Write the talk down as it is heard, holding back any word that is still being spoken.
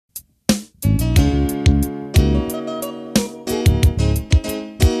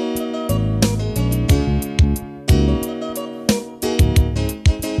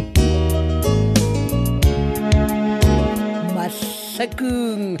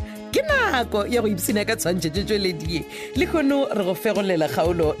ke nako ya go ipsina ka tshwantšhetšetšweledie le kgono re go fegolela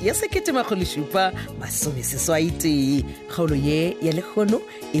kgaolo ya 1780 kgaolo ye ya lekgono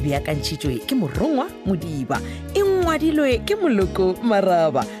e beakantšhitšwe ke morongwa Modiba e ngwadilwe ke Moloko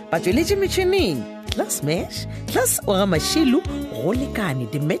Maraba ba tsweletše metšhineng Class Mesh, Class Oramashilu, go lekane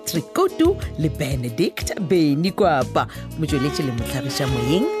Dimitri Kotu le Benedict Beni Kwapa. Motsweletši le mohlagiša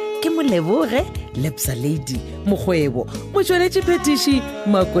moyeng ke Moleboge Lebza Lady Mokgwebo. Motsweletši phetiši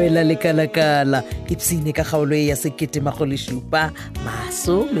Makwela Lekalakala. Ipsine ka kgaolo ya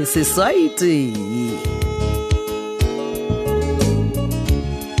 1780.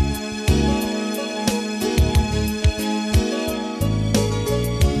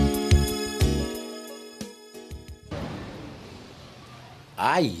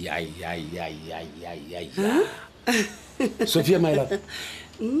 Ay. Sophia, my love.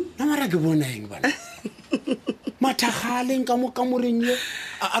 Namara ke bona eng bana. Mathagaleng ka mo kamoreng ye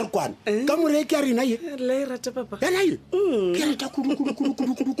a re kwana. Kamore ke a rena ye. Le rata papa. Yana ye. Ke rata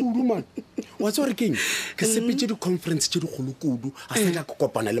kudu man. Wa tsore keng? Ke sepetse di conference tse di golo kudu a se ka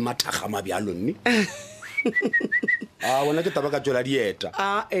kopana le mathaga mabjalo nne. Wona ke taba ka tsola dieta.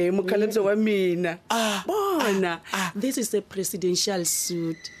 Mokhalebzo wa mina. Bona, this is a presidential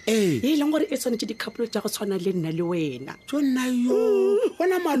suit. Ye leng gore e tshwanetse di couple tsa go tshwana le nna le wena. Tsona yo.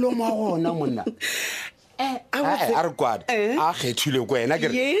 Bona malomo a gona monna. A re kwada. A kgethile ko wena ke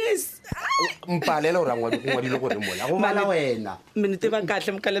re. Yes. Mpalela o rangwa ngwadile gore mola go bala wena. Minute ba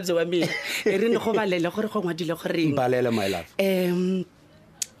kahle Mokhalebzo wa mina. E re ne go balele gore go ngwadile gore. Mpalela my love.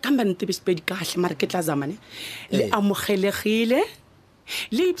 Kamba ntebisipedi kahle mara ke tla zamane le amogelegile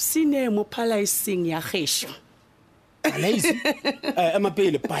le ipsine mo palaising ya gesho. Palaisi?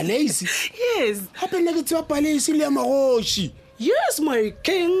 Amapele palaisi? Yes. Hape nna ke tsewa palaisi le ya magoši. Yes, my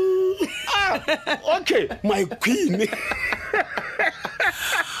king. Okay, my queen.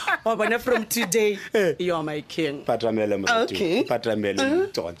 But from today, you are my king. Patramele mo. Okay.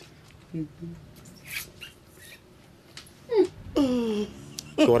 Patramele tsona.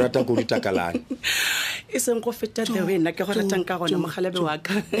 Go rata go ditakalane. E seng go feta the wena ke go ratang ka gona Mogalabe wa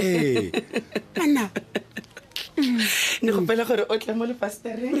ka. Ana. Ne go pela gore o tla mo le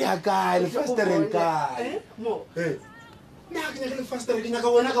fastereng. Ya ka le fastereng ka. Mo. Na ke le fastereng ke nyaka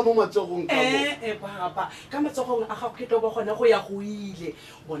bona ka mo matsogong ka mo. Papa ka matsogong a ga go ketlo bo gona go ya go ile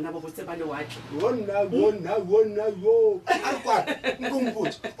bona bo botse ba le watle. Wona yo. A kwa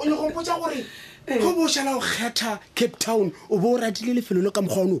ngompotsa. O ne gompotsa gore go bo shala o kgetha Cape Town o bo ratile lefelo le ka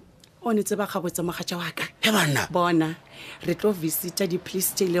mogono. O ne tseba gabotsa mogatša wa ka. He bana. Bona re tlo visita di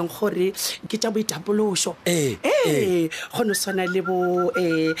place tse leng gore ke tša boitapološo. Go no swana le bo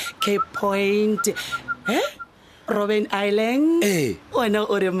Cape Point, Robben Island. Wena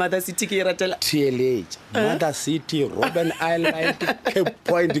o re Mother City ke ratela. TLH, Mother City, Robben Island, Cape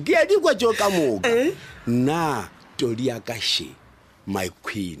Point. Ke a di kwa tšo ka moka. Na todi ya ka she. My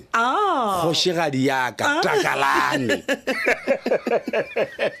queen. Kgošigadi ya ka Takalane.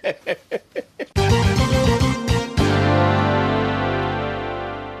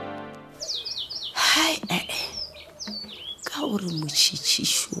 Hai ka o re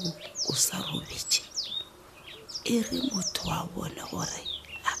motšhitšhišo o sa robetše e re motho wa bona gore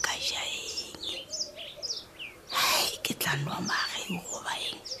a ka ja eng. Hai ke tla nwa mageu goba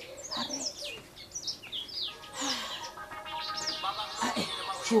eng.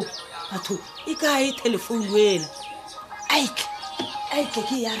 Batho e kae telephone wena aike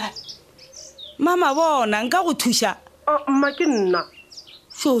ke yara mama bona nka go thuša mma ke nna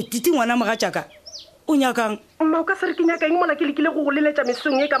so titi ngwana mogatšaka o nyakang mma o ka se re ke nyakang mola ke lekile go go leletša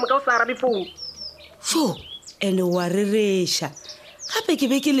mesong e ka moka o sa arabe phone so ene wa rereša gape ke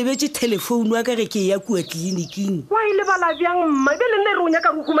be ke lebetse telephone wa ka ge ke ya kua tleliniking wa ile bala bjang mma be le nne re o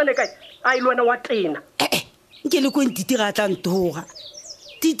nyaka re humane kae a ile wena wa tena nke le ko ntiti ga tla ntoga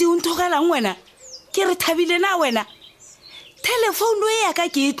titi o nthogelang wena ke re thabile na wena telephone e ya ka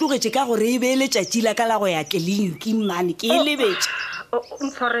ke e tlogetše ka gore e be letšatši la ka la go ya tleliniking mane ke e lebetše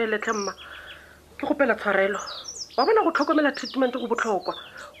ntshwarele tlhemma ke gopela tshwarelo wa bona go tlhokomela treatment go botlhokwa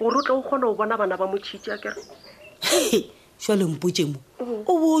gore o tle o kgone go bona bana ba motšhitši a kere jwale mpotše mo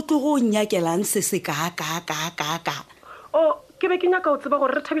o bo o tlo go nyakelang se se ka ke be ke nyaka o tseba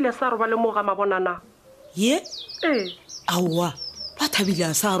gore re thabile sa roba le mo ga mabonana ye aowa ba thabile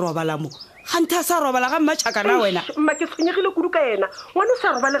a sa robala mo gante a sa robala ga mmatšhaka na wena mma ke tshwenyegile kudu ka ena ngwane o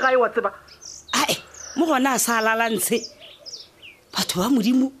sa roba le gae wa tseba ae mo gona a sa lalantshe batho ba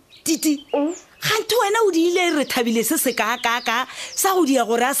modimo titi gante wena o di ile re thabile se se ka sa go dia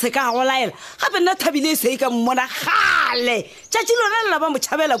gore a se ka go laela gape nna thabile se ka mmona gale tšatši lona le la ba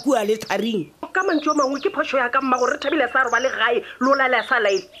motšhabela kua le tharing ka mantšo mangwe ke phoso ya ka mma gore Thabile sa re ba le gae lo la sa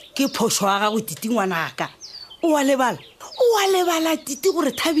laile ke phoso ya gago Titi ngwanaka o wa lebala Titi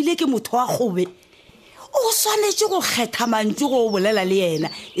gore Thabile ke motho wa gobe o swanetse go kgetha mantšo go bolela le yena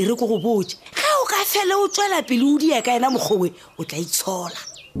e re go go botse ga o ka fele o tswela pele o di ka yena mogobe o tla itshola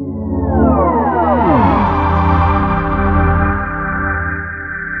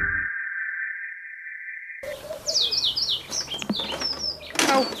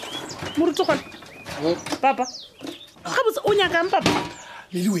papa ga botse o nyakang papa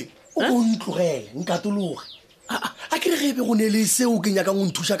Leliwe o go ntlogele nkatologe a ke re gebe go ne le seo ke nyakang go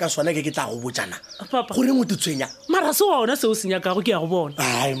nthuša ka swana ke tla go botsana Papa. gore mo tshwenya mara se wa ona seo se nyakago ke ya go bona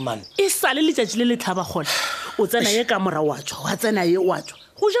ai man e sale letšatši le le tlhaba gona o tsena ye ka mora wa tswa wa tsena ye wa tswa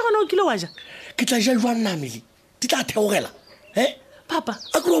go ja gona o kile wa ja ke tla ja jwang namele di tla theogela papa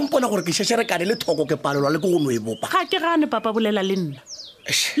a ke ro mpona gore ke šešerekane le thoko ke palelwa le ke go no e bopa ga ke gane papa bolela le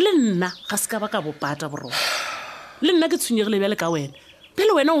nna ga se ka ba ka bopata borona le nna ke tshwenyegile bjale ka wena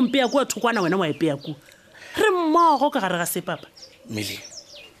pele wena o mpeya kua thokwana wena wa epeya kua re mmogo ka gare ga se papa mele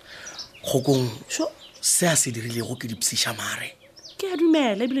kgokong se a se dirilego ke dipsiša mare ke a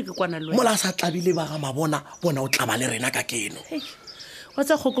dumela ebile ke kwana le wena mola a sa tlabile ba ga mabona bona o tlaba le rena ka keno wa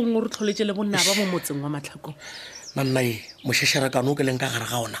tsa kgokong o re tlholetse le bonna ba mo motseng wa Mahlakung nannae mošešerekano ke leng ka gare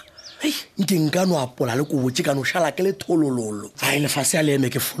ga ona nke nka no apola le kobotse ka no šala ke le tholololo a e lefase a le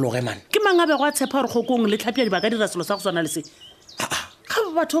eme ke fologe mane ke mang a bego a tshepa gore kgokong le tlhapia di ba ka dira selo sa go swana le se ga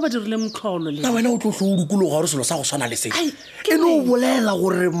batho ba dirile motlholo le na wena o tlotlo o dukologa gore selo sa go swana le se e no o bolela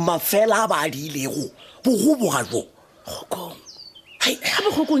gore mafela a ba a diilego bogoboga jo kgokong gape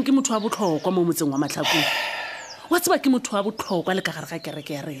kgokong ke motho wa botlhokwa mo motseng wa Mahlakong wa tseba ke motho wa botlhokwa le ka gare ga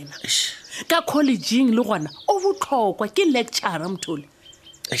kereke ya rena ka collegeng le gona o botlhokwa ke lecturer mthole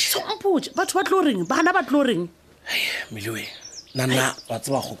so mpotse batho ba tlo reng bana ba tlo reng melewe nna wa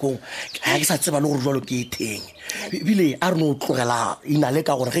tseba kgokong ga ke sa tseba le gore jwalo ke etheng ebile a re no o tlogela ina le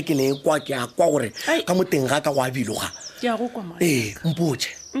ka gore ge ke le kwa ke a kwa gore ka moteng ga ka go a biloga ke a go kwa mama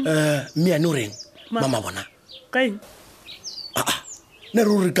mpotse mme ane o reng mama bona kaeng ne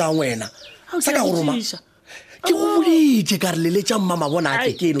re o re ka ngwena sa ka goroma ke go boletse ka re leletša mmama bona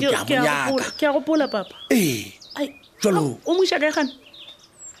a ke keno ke a monyaka ke a gopola papa jalo o moša kae gane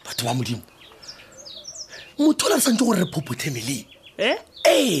batho ba modimo motho la re santse gore re phophothemeleng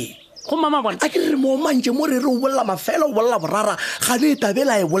go mama bona a ke re mo mantse mo re o bolela mafela o bolela borara ga ne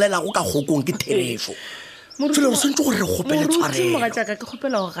tabela e bolelago ka kgokong ke thelefo fele re santse gore re gopele tshwarelo mogatšaka ke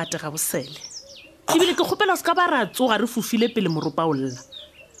kgopela go gatega bosele ebile ke kgopela se ka ba ra tsoga re fofile pele moropa o lla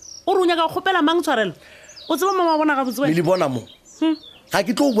o re o nyaka go kgopela mang tshwarelo o tseba mama bona ga botse le bona mo ga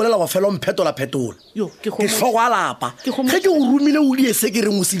ke tlo o bolela wa fela o mphetola-phetola ke tlhogo a lapa ge ke o romile o die se ke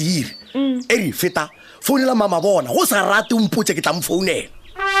reng o se dire eri feta founela mama bona go sa rate o mpotse ke tla mo founela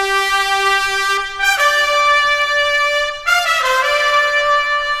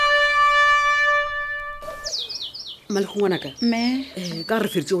Mahlakung ngwanaka ka re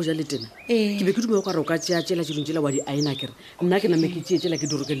feditse go ja le tena ke be ke dumeo ka re o ka tšeatšela tšelong tšela wa di aena kere nna ke name ke tšeetšela ke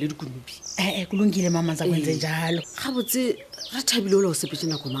dirokele le dikonopi kulungile mama tsa kwentse jalo ga botse ra Thabile o la o sepetse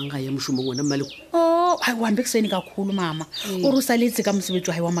nako mang ga ya mošomong wona Mahlakung hayi uhambe kuseni kakhulu mama o re o saletse ka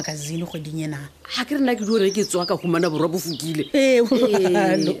mosebetsi wa hae wa magazine kgweding ena ga ke re nna ke di gore ke tswa ka humana borwa bo fokile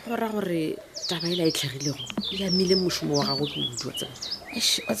go ra gore taba ela e tlhagilego e amile mošomo wa gago kudu wa tsaba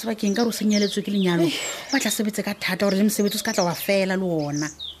wa tseba keng ka re o senyeletswe ke lenyalo ba tla sebetse ka thata gore le mosebetsi o se ka tla wa fela le ona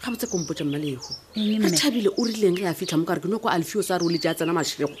ga botse kompotsa mmalego ra Thabile o rileng ge a fitlha mo ka re ke no kwa Alfio sa re o letse a tsena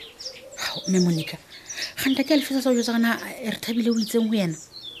mašego mme Monica ganta ke Alfio sa o jotsa gana re Thabile o itseng go yena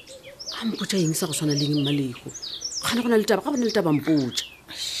a mpotsa eng sa go tshwana leng mmalego gana go na le taba ga bona le taba mpotsa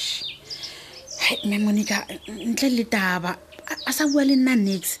mme Monica ntle le taba a sa bua le nna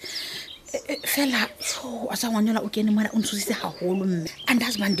next fela a sa ngwanela o kene mona o ntshositse gagolo mme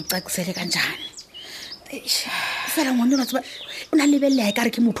andazi ba ndicacisele kanjani fela ngwanela tseba o na lebelele ka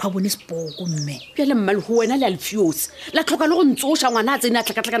re ke motho wa bone sepoko mme pele Mahlakung wena le Alfios la tlhoka le go ntsoša ngwana a tsene a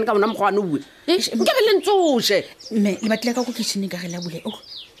tlhakatlhakane ka bona mogwane uwe nke be le ntsoše mme le batlile ka ko kitšhene ka ge la bule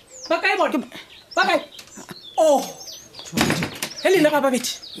ba kae bona ba kae he le ga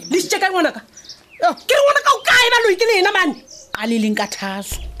babedi le tšee kae ngwanaka ke re ngwanaka o kae baloi ke lena mane a le leng ka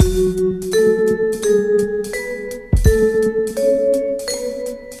thaso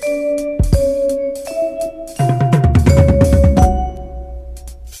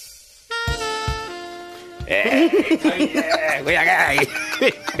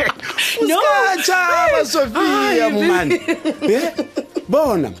Chava Sofia mongane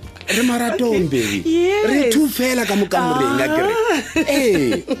bona re maratong baby re thufela ka mokamoreng a kere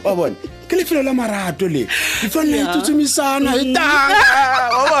wa bona ke lefelo la marato le di fanele tutsumisana e tanga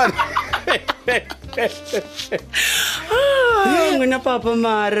wa bona ngwana papa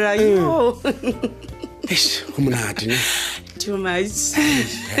mara yo go monate ne too much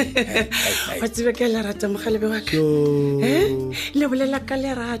wa tsebe ka lerata mogalebe wa ka le bolela ka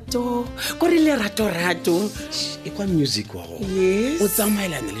lerato ko re lerato e kwa music wa go Yes. o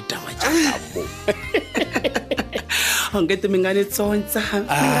tsamaelana le taba tsa mo angete mingane tsontsha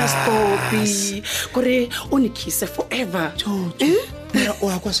nga stopi kore o ni kiss forever mara o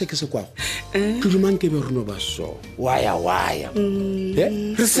a kwa se ke se kwago ke dumang ke be reno ba so waya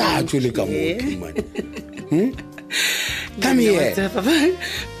re sa tswele ka mo man come here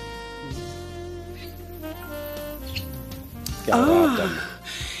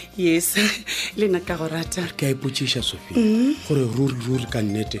yes le nna ka go rata ke a ipotsisha Sophia gore ruri ka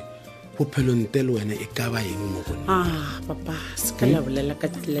nnete bophelo nte le wena e ka ba eng mo gone papa se ka la bolela ka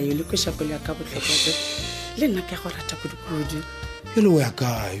tsela yo le ko shapelo ya ka botlhokwa tse le nna ka go rata kudu e le o ya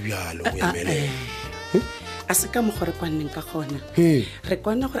ka bjalo o emele a se ka mogore kwa nneng ka gona re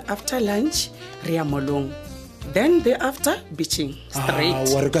kwana gore after lunch re ya molong then the after beaching straight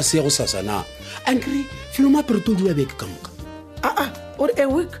wa re ka se go sasana ankri filoma perto di wa beke ka moka or a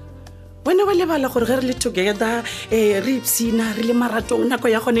week wena wa lebala gore ge re le together re ipsina re le maratong nako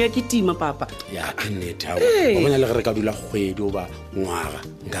ya gone ya ketima papa ya ke nnete ha o bona le re ka dula kgwedi o ba ngwaga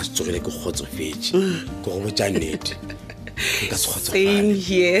nka se tsogile ke kgotsofetse go go botsa nnete nka se kgotsofala same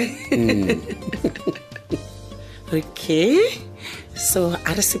here okay so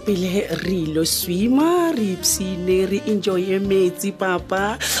a re sepele re ilo swima re ipsine re enjoy metsi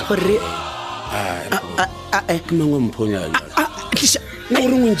papa gore ke mangwe mphonya o re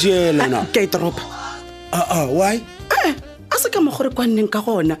ngwentjela na ke itropa why a se ka mogore kwa nneng ka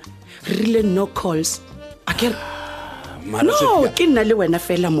gona re rile no calls akere no ke nna le wena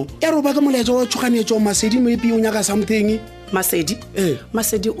fela mo ya ro ba ka moletso wa tshuganetso masedi mo epi o nyaka something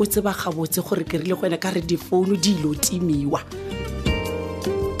masedi o tseba gabotse gore ke rile go wena ka re di phone di ilo timiwa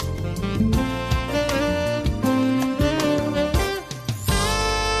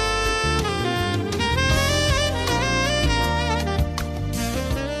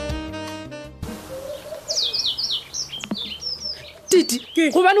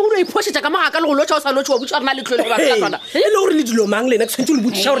gobane go lo iphošetša ka magaka le go lotšha o sa lotšhe wa botša rena le tlhole gobaana e le gore le dilo mang lena ke tshwanetse le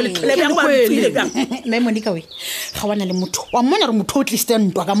botsiša gore le tlhole bjang ba mpile bjang mme monica we ga wana le motho wa mmona re motho o tlisitse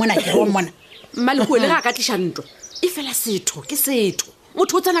ntwa ka mona ke wa mmona mmalekue le ga a ka tliša ntwa e fela setho ke setho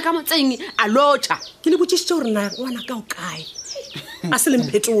motho o tsena ka motseng a lotšha ke le botsišitše gore na ngwana ka o kae a se le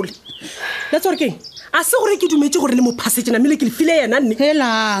mphetole le tsore keng a se gore ke dumetse gore le mophasetse namele ke le file yena nne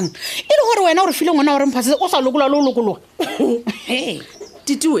helang e le gore wena gore file ngwana gore mphasetse o sa lokoloa le o lokologa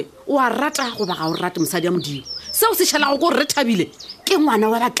titiwe o a rata goba ga o rate mosadi ya modimo seo se šhelago ko re thabile ke ngwana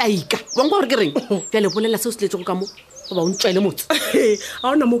wa bakaika bonko gore ke reng ka le bolela seo se letsego ka mo goba o ntšwaele motse a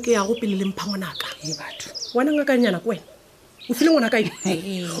ona mo ke ya go pele le mpha ngwanaka batho wena ngakanyana ko wena o file ngwana kae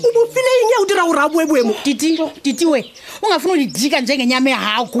o bo file eng ya o dira gore a boe boemo titiwe o nga funa o didika njengenyama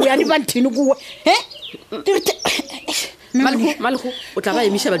yago yani banthini kuwe malego o tla ba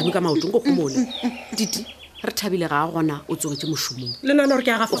emiša badimo ka maoto nko kgomole titi re thabile ga a gona o tsogetse mošomong le nana gore ke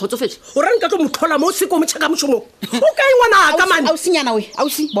aga o kgotsofetse o re nka tlo motlhola mo o seko mo tšhaka mošomong o kae ngwanaka mane ausinyana we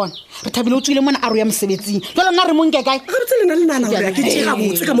ausi bona re thabile o tswile mona a ro ya mosebetsing jalo nna re monke kae gabotse lena le nana gore ke tega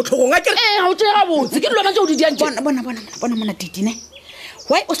botse ka motlhogong a kere ga o tega botse ke dilo mantse o di diantse bona mona titine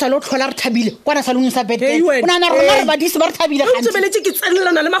why o sa le o tlhola re thabile kwana salong sa Hey, wena. o nana rona re badisi ba re thabile o tsebeletse ke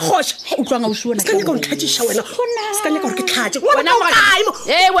tsenelana le makgoša utlwang ausi wena se ka nyaka o ntlhatšiša wena se ka nyaka gore ke tlhatše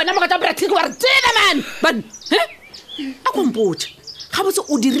wena mogata bratiki wa re tsena man ban a kompotša gabotse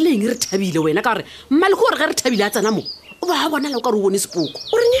o dirileng re thabile wena ka gore mmaleko gore ge re thabile a tsena mo o ba bonala o ka re o bone sepoko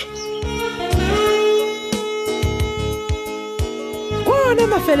o reng kona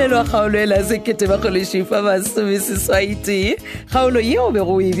mafelelo a kgaolo e la sekete ba kgoleshifa masomeseswaitee kgaolo yeo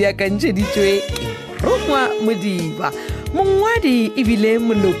bego o e beakantšheditšwe ke rongwa modiba mongwadi ebile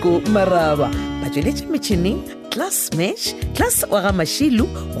moloko maraba ba tsweletše metšhineng class mesh class wa ga mašilu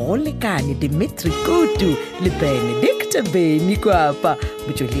go lekane dimitri kutu le benedict beny kwapa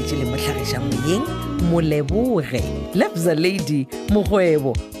botsweletše le mohlagiša moyeng moleboge lebza lady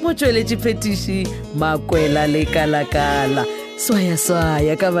mokgwebo motsweletše phetiši makwela le kalakala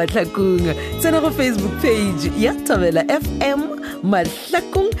swaya ka Mahlakung tsena go Facebook page ya Thobela FM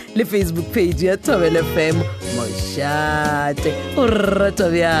Mahlakung le Facebook page ya Thobela FM Mošate o rata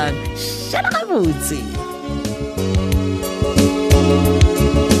bjang šala gabotse